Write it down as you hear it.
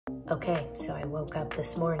Okay, so I woke up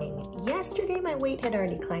this morning. Yesterday, my weight had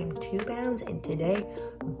already climbed 2 pounds, and today,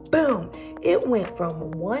 boom, it went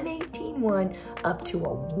from 118.1 up to a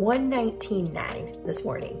 119.9 this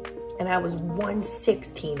morning. And I was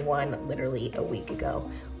 116.1 literally a week ago.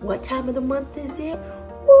 What time of the month is it?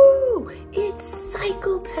 Woo! It's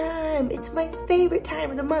cycle time. It's my favorite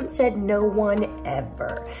time of the month, said no one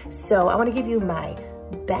ever. So I want to give you my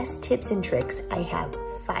best tips and tricks. I have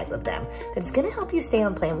 5 of them that's going to help you stay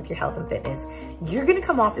on plan with your health and fitness. You're going to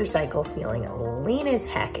come off your cycle feeling lean as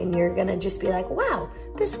heck, and you're going to just be like, wow,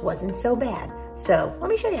 this wasn't so bad. So let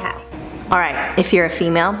me show you how. All right, if you're a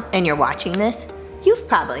female and you're watching this, you've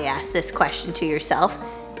probably asked this question to yourself.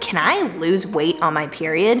 Can I lose weight on my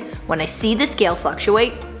period? When I see the scale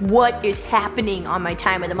fluctuate, what is happening on my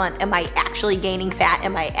time of the month? Am I actually gaining fat?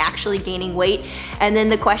 Am I actually gaining weight? And then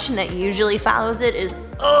the question that usually follows it is,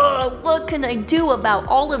 oh, what can I do about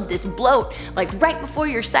all of this bloat? Like right before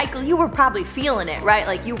your cycle, you were probably feeling it, right?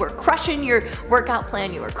 Like you were crushing your workout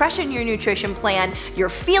plan, you were crushing your nutrition plan, you're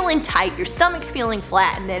feeling tight, your stomach's feeling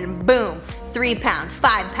flat, and then boom, 3 pounds,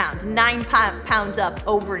 5 pounds, 9 pounds up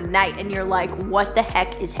overnight, and you're like, what the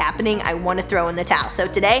heck is happening? I want to throw in the towel. So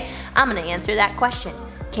today, I'm going to answer that question.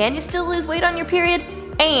 Can you still lose weight on your period?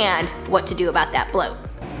 And what to do about that bloat.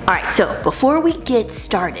 Alright, so before we get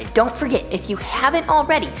started, don't forget, if you haven't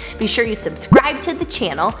already, be sure you subscribe to the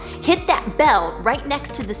channel, hit that bell right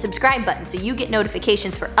next to the subscribe button so you get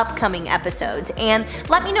notifications for upcoming episodes, and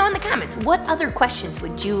let me know in the comments, what other questions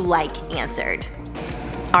would you like answered?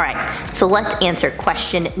 Alright, so let's answer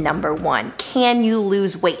question number 1. Can you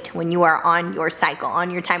lose weight when you are on your cycle, on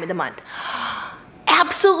your time of the month?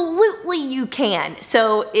 Absolutely you can.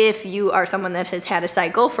 So if you are someone that has had a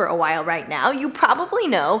cycle for a while right now, you probably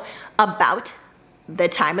know about the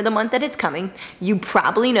time of the month that it's coming. You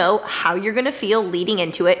probably know how you're gonna feel leading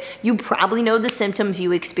into it. You probably know the symptoms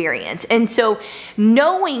you experience. And so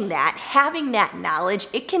knowing that, having that knowledge,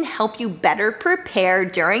 it can help you better prepare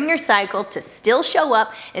during your cycle to still show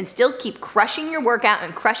up and still keep crushing your workout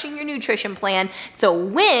and crushing your nutrition plan. So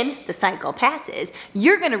when the cycle passes,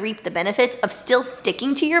 you're gonna reap the benefits of still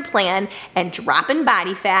sticking to your plan and dropping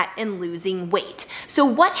body fat and losing weight. So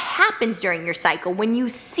what happens during your cycle when you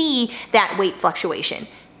see that weight fluctuation?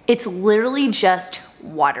 It's literally just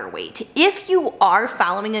water weight. If you are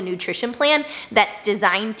following a nutrition plan that's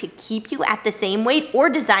designed to keep you at the same weight or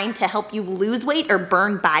designed to help you lose weight or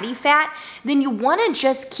burn body fat, then you want to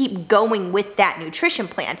just keep going with that nutrition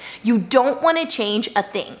plan. You don't want to change a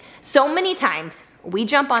thing. So many times we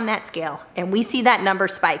jump on that scale and we see that number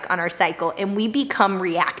spike on our cycle and we become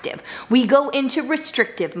reactive. We go into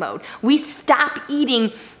restrictive mode. We stop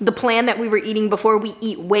eating the plan that we were eating before. We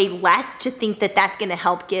eat way less to think that that's gonna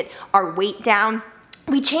help get our weight down.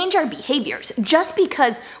 We change our behaviors just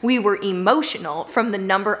because we were emotional from the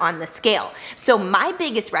number on the scale. So my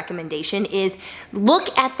biggest recommendation is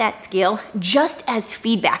look at that scale just as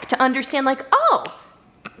feedback to understand, like, oh,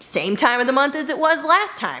 same time of the month as it was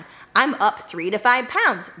last time. I'm up 3 to 5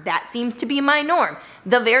 pounds. That seems to be my norm.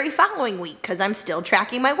 The very following week, because I'm still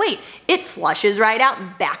tracking my weight, it flushes right out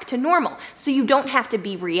and back to normal. So you don't have to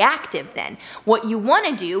be reactive then. What you want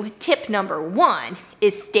to do, tip number 1,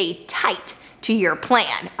 is stay tight to your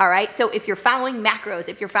plan, all right? So if you're following macros,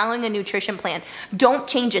 if you're following a nutrition plan, don't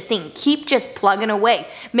change a thing. Keep just plugging away.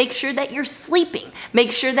 Make sure that you're sleeping.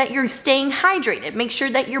 Make sure that you're staying hydrated. Make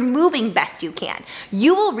sure that you're moving best you can.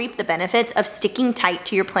 You will reap the benefits of sticking tight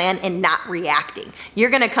to your plan and not reacting.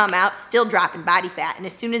 You're gonna come out still dropping body fat, and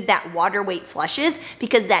as soon as that water weight flushes,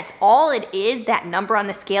 because that's all it is, that number on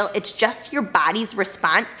the scale, it's just your body's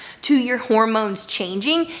response to your hormones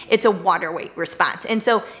changing. It's a water weight response. And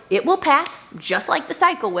so it will pass, just like the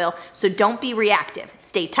cycle will, so don't be reactive.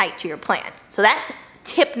 Stay tight to your plan. So that's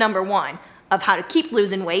tip number 1 of how to keep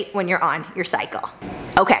losing weight when you're on your cycle.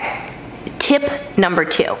 Okay, tip number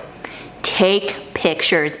 2. Take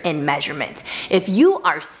pictures and measurements. If you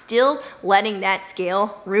are still letting that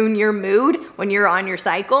scale ruin your mood when you're on your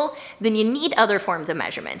cycle, then you need other forms of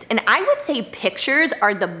measurements. And I would say pictures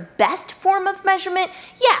are the best form of measurement.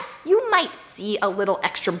 Yeah, you might see a little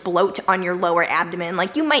extra bloat on your lower abdomen,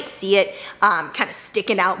 like you might see it kind of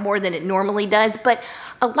sticking out more than it normally does, but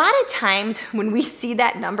a lot of times when we see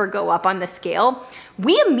that number go up on the scale,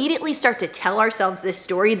 we immediately start to tell ourselves this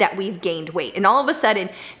story that we've gained weight. And all of a sudden,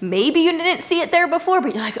 maybe you didn't see it there before,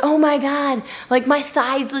 but you're like, oh my God, like my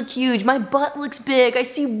thighs look huge, my butt looks big, I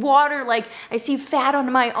see water, like I see fat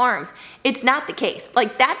on my arms. It's not the case.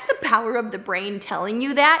 Like that's the power of the brain telling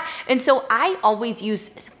you that. And so I always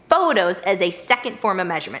use photos as a second form of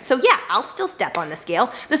measurement. So yeah, I'll still step on the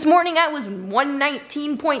scale. This morning I was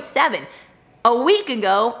 119.7. A week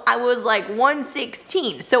ago, I was like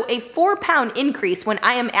 116. So a 4-pound increase when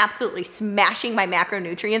I am absolutely smashing my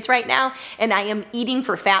macronutrients right now and I am eating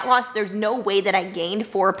for fat loss. There's no way that I gained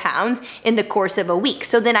 4 pounds in the course of a week.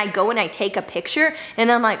 So then I go and I take a picture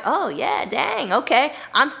and I'm like, oh yeah, dang, okay,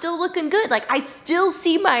 I'm still looking good. Like I still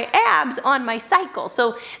see my abs on my cycle.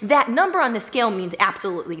 So that number on the scale means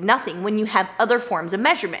absolutely nothing when you have other forms of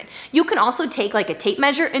measurement. You can also take like a tape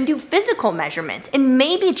measure and do physical measurements and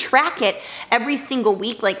maybe track it every single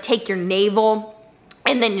week, like take your navel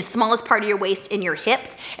and then the smallest part of your waist and your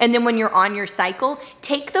hips, and then when you're on your cycle,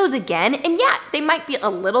 take those again, and yeah, they might be a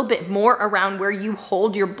little bit more around where you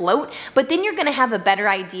hold your bloat, but then you're gonna have a better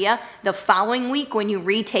idea the following week when you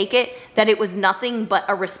retake it that it was nothing but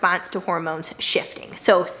a response to hormones shifting.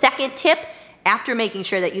 So second tip, after making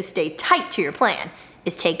sure that you stay tight to your plan,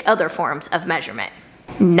 is take other forms of measurement.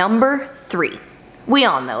 Number 3, we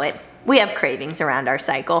all know it. We have cravings around our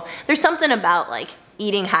cycle. There's something about like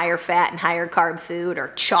eating higher fat and higher carb food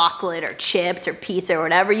or chocolate or chips or pizza or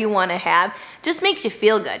whatever you want to have just makes you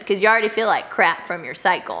feel good because you already feel like crap from your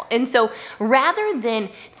cycle. And so rather than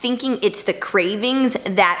thinking it's the cravings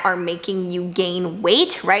that are making you gain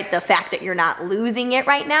weight, right? The fact that you're not losing it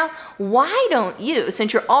right now, why don't you,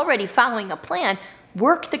 since you're already following a plan,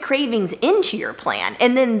 work the cravings into your plan?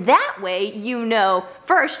 And then that way, you know,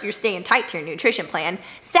 first, you're staying tight to your nutrition plan.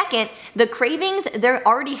 Second, the cravings, they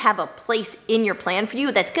already have a place in your plan for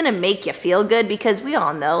you that's gonna make you feel good because we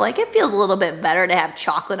all know, like it feels a little bit better to have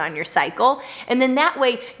chocolate on your cycle. And then that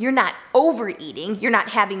way, you're not overeating, you're not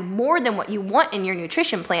having more than what you want in your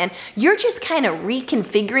nutrition plan. You're just kind of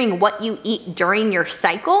reconfiguring what you eat during your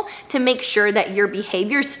cycle to make sure that your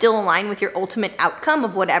behaviors still align with your ultimate outcome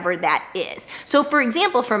of whatever that is. So for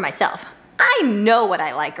example, for myself, I know what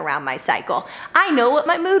I like around my cycle. I know what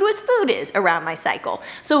my mood with food is around my cycle.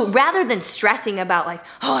 So rather than stressing about like,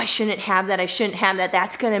 oh, I shouldn't have that,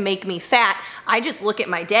 that's gonna make me fat, I just look at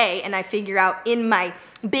my day and I figure out in my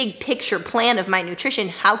big picture plan of my nutrition,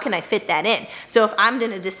 how can I fit that in? So if I'm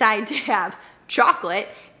gonna decide to have chocolate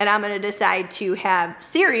and I'm gonna decide to have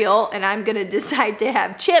cereal and I'm gonna decide to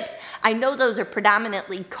have chips, I know those are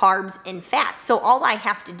predominantly carbs and fats. So all I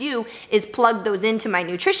have to do is plug those into my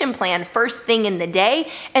nutrition plan first thing in the day,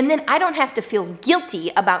 and then I don't have to feel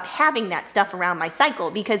guilty about having that stuff around my cycle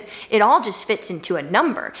because it all just fits into a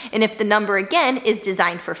number. And if the number again is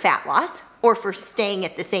designed for fat loss, or for staying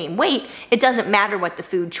at the same weight, it doesn't matter what the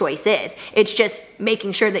food choice is. It's just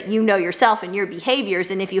making sure that you know yourself and your behaviors,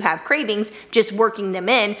 and if you have cravings, just working them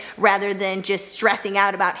in rather than just stressing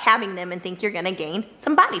out about having them and think you're gonna gain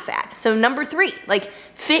some body fat. So number 3, like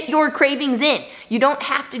fit your cravings in. You don't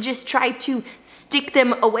have to just try to stick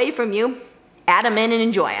them away from you. Add them in and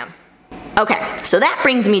enjoy them. Okay, so that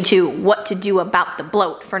brings me to what to do about the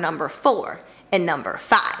bloat for number 4 and number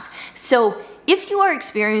 5. So if you are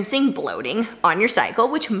experiencing bloating on your cycle,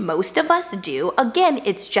 which most of us do, again,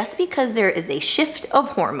 it's just because there is a shift of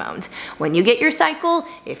hormones. When you get your cycle,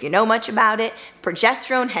 if you know much about it,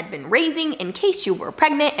 progesterone had been raising in case you were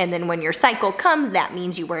pregnant, and then when your cycle comes, that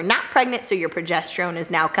means you were not pregnant, so your progesterone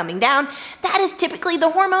is now coming down. That is typically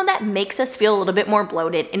the hormone that makes us feel a little bit more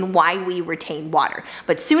bloated and why we retain water.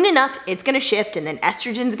 But soon enough, it's gonna shift, and then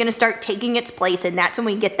estrogen's gonna start taking its place, and that's when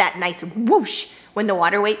we get that nice whoosh when the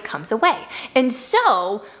water weight comes away. And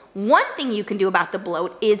so one thing you can do about the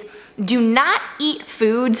bloat is do not eat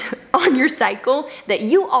foods on your cycle that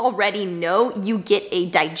you already know you get a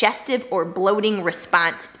digestive or bloating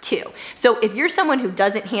response to. So if you're someone who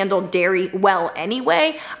doesn't handle dairy well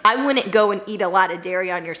anyway, I wouldn't go and eat a lot of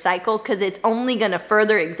dairy on your cycle because it's only gonna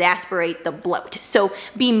further exacerbate the bloat. So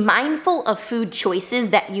be mindful of food choices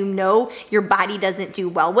that you know your body doesn't do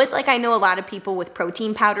well with. Like I know a lot of people with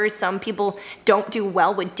protein powders, some people don't do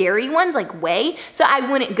well with dairy ones like whey. So I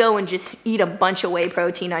wouldn't go and just eat a bunch of whey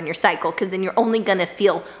protein on your cycle because then you're only gonna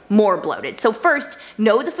feel more bloated. So first,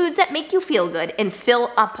 know the foods that make you feel good and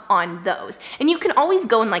fill up on those. And you can always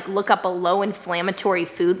go and like look up a low inflammatory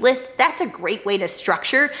food list. That's a great way to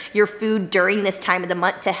structure your food during this time of the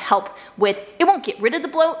month to help with, it won't get rid of the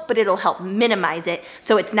bloat, but it'll help minimize it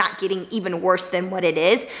so it's not getting even worse than what it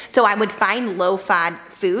is. So I would find low FOD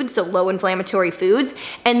foods, so low inflammatory foods,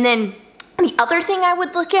 and then the other thing I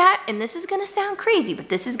would look at, and this is gonna sound crazy, but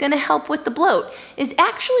this is gonna help with the bloat, is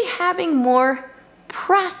actually having more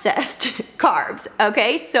processed carbs,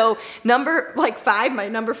 okay? So number 5, my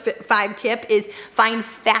number 5 tip is find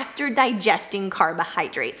faster digesting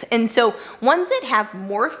carbohydrates. And so ones that have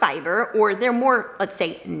more fiber or they're more, let's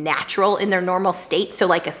say, natural in their normal state, so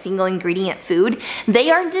like a single ingredient food, they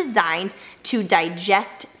are designed to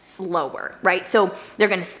digest slower, right? So they're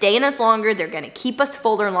gonna stay in us longer, they're gonna keep us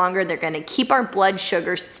fuller longer, they're gonna keep our blood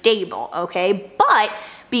sugar stable, okay? But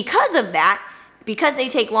because of that, because they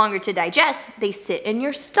take longer to digest, they sit in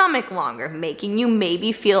your stomach longer, making you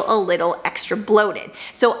maybe feel a little extra bloated.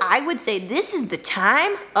 So I would say this is the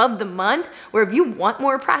time of the month where if you want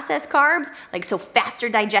more processed carbs, like so faster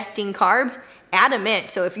digesting carbs, add them in.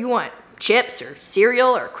 So if you want chips or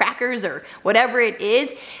cereal or crackers or whatever it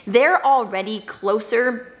is, they're already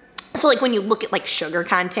closer. So like when you look at like sugar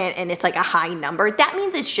content and it's like a high number, that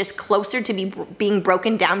means it's just closer to being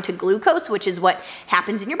broken down to glucose, which is what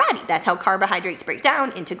happens in your body. That's how carbohydrates break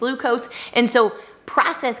down into glucose. And so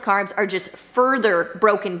processed carbs are just further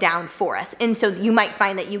broken down for us. And so you might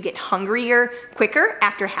find that you get hungrier quicker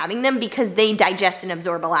after having them because they digest and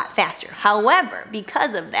absorb a lot faster. However,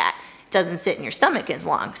 because of that, doesn't sit in your stomach as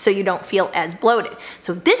long, so you don't feel as bloated.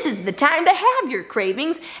 So this is the time to have your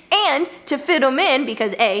cravings and to fit them in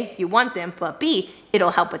because A, you want them, but B,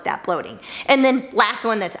 it'll help with that bloating. And then last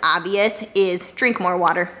one that's obvious is drink more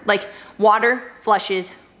water. Like water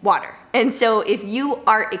flushes water. And so if you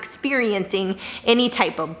are experiencing any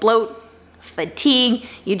type of bloat, fatigue,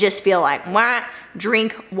 you just feel like, wah,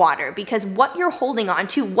 drink water, because what you're holding on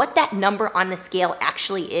to, what that number on the scale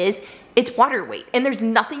actually is, it's water weight, and there's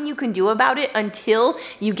nothing you can do about it until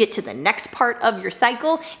you get to the next part of your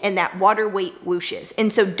cycle and that water weight whooshes.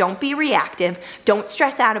 And so don't be reactive. Don't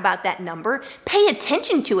stress out about that number. Pay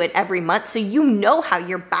attention to it every month so you know how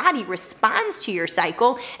your body responds to your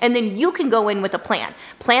cycle, and then you can go in with a plan.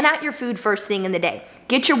 Plan out your food first thing in the day.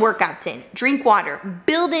 Get your workouts in, drink water,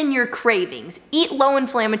 build in your cravings, eat low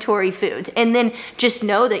inflammatory foods, and then just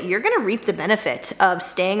know that you're gonna reap the benefits of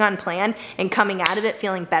staying on plan and coming out of it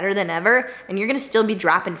feeling better than ever, and you're gonna still be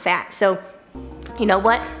dropping fat. So, you know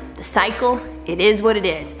what? The cycle, it is what it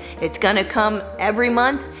is. It's gonna come every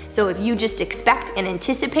month, so if you just expect and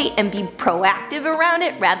anticipate and be proactive around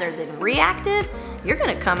it rather than reactive, you're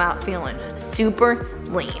gonna come out feeling super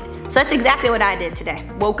lean. So that's exactly what I did today.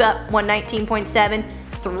 Woke up 119.7,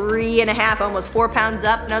 3.5, almost 4 pounds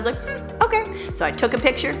up, and I was like, okay. So I took a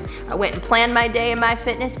picture, I went and planned my day in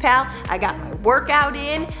MyFitnessPal, I got my workout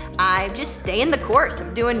in, I just stay in the course.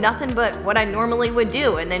 I'm doing nothing but what I normally would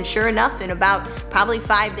do, and then sure enough, in about probably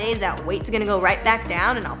 5 days, that weight's gonna go right back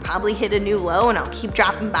down, and I'll probably hit a new low, and I'll keep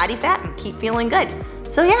dropping body fat and keep feeling good.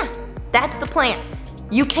 So yeah, that's the plan.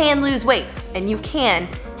 You can lose weight, and you can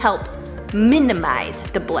help minimize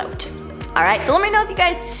the bloat. All right, so let me know if you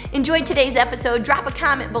guys enjoyed today's episode. Drop a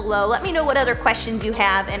comment below. Let me know what other questions you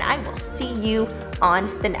have, and I will see you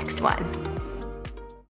on the next one.